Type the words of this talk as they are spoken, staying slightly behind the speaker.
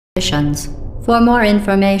conditions. For more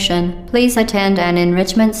information, please attend an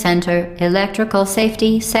Enrichment Center electrical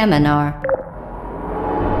safety seminar.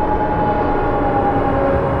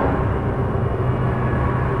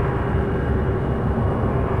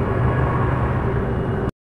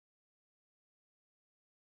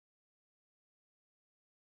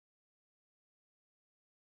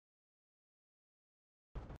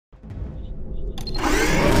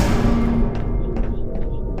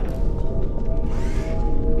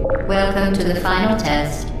 Welcome to the final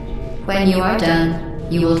test. When you are done,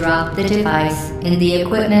 you will drop the device in the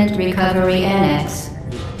Equipment Recovery Annex.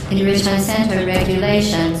 Enrichment Center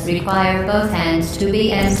regulations require both hands to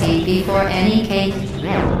be empty before any cake.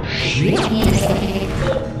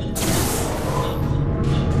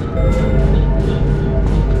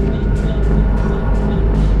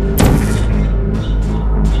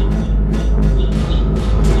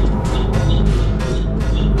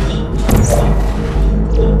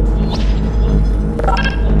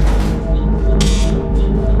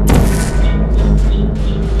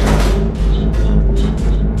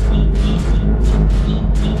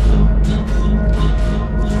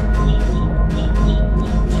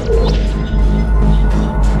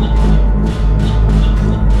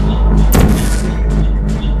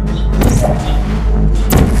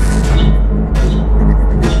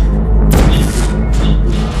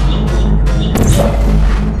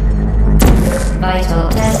 Vital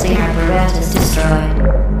testing apparatus destroyed.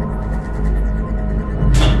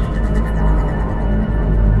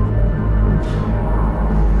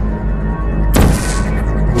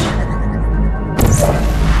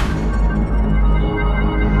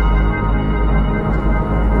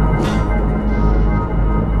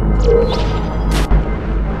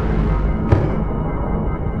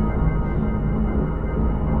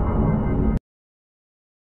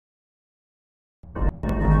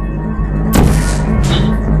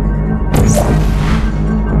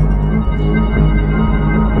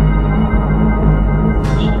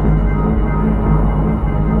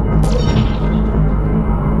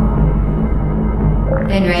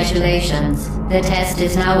 Congratulations, the test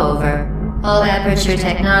is now over. All Aperture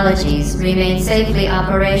technologies remain safely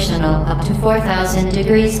operational up to 4,000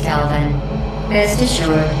 degrees Kelvin. Rest assured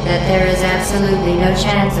that there is absolutely no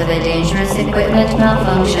chance of a dangerous equipment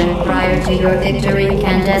malfunction prior to your victory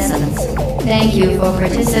incandescence. Thank you for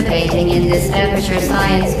participating in this Aperture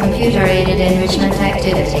Science computer-aided enrichment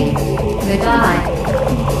activity. Goodbye.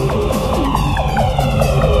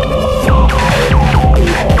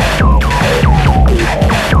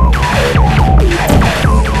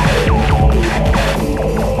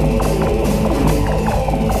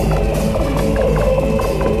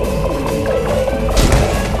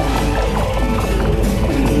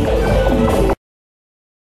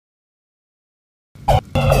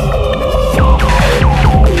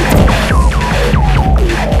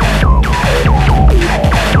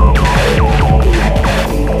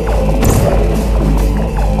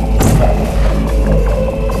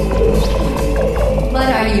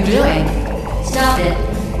 Stop it.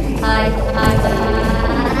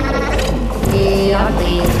 We are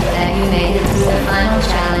pleased that you made it through the final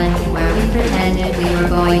challenge where we pretended we were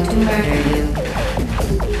going to murder you.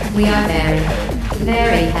 We are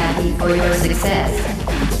very happy for your success.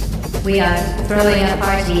 We are throwing a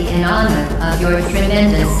party in honor of your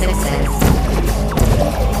tremendous success.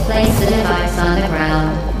 Place the device on the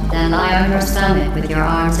ground, then lie on your stomach with your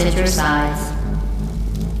arms at your sides.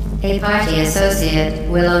 A party associate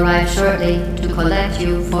will arrive shortly to collect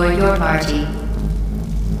you for your party.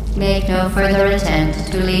 Make no further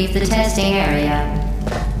attempt to leave the testing area.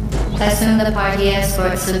 Assume the party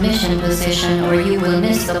escort submission position or you will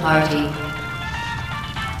miss the party.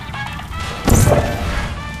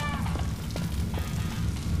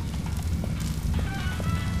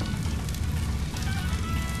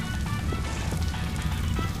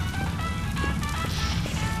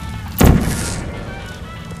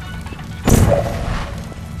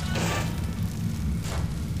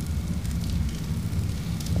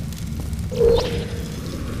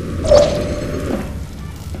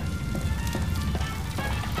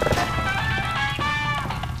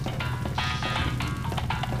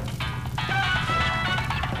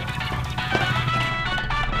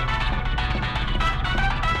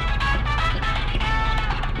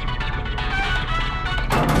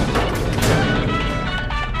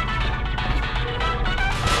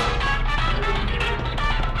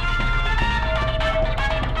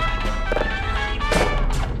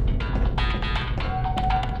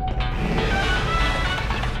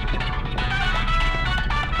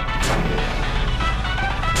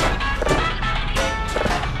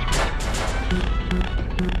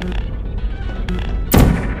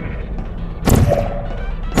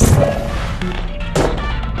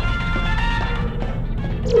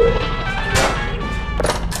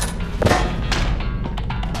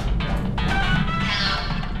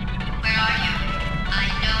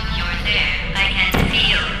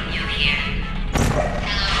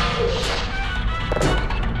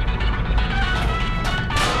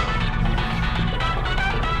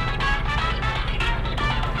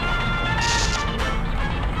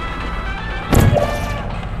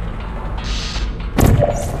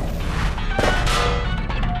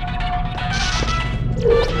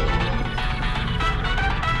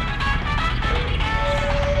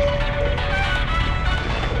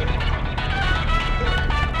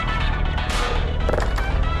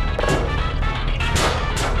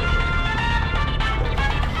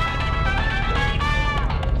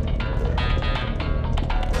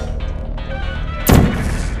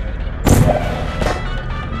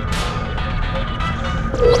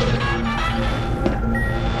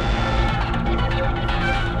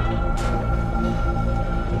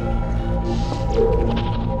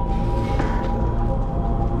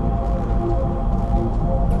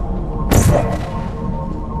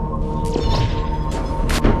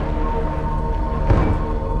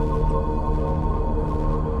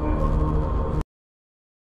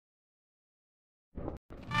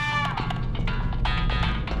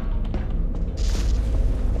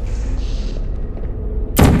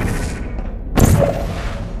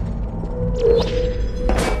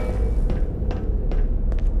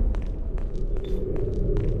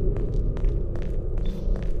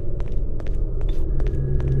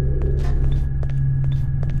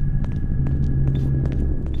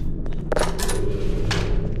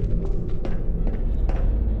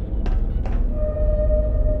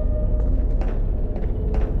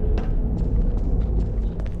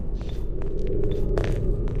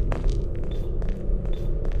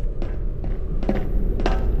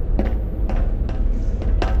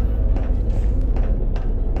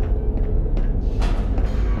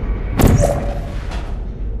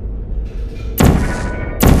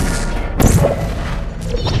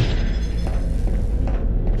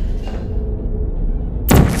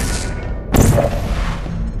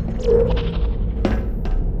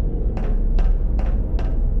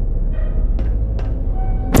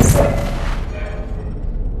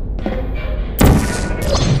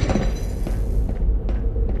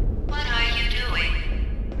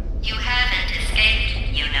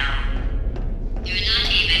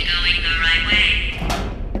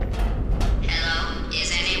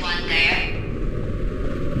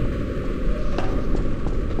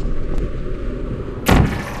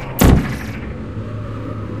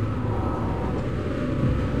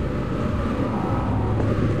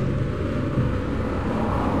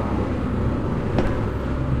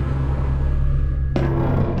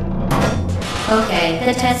 Okay,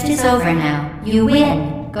 the test is over now. You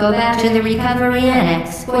win. Go back to the recovery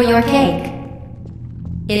annex for your cake.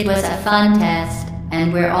 It was a fun test,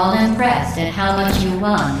 and we're all impressed at how much you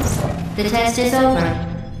won. The test is over.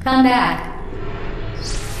 Come back.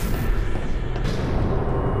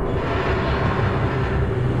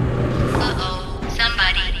 Uh-oh,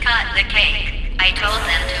 somebody cut the cake. I told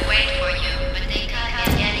them to wait for you, but they cut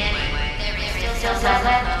it anyway. There is still some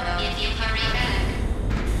left.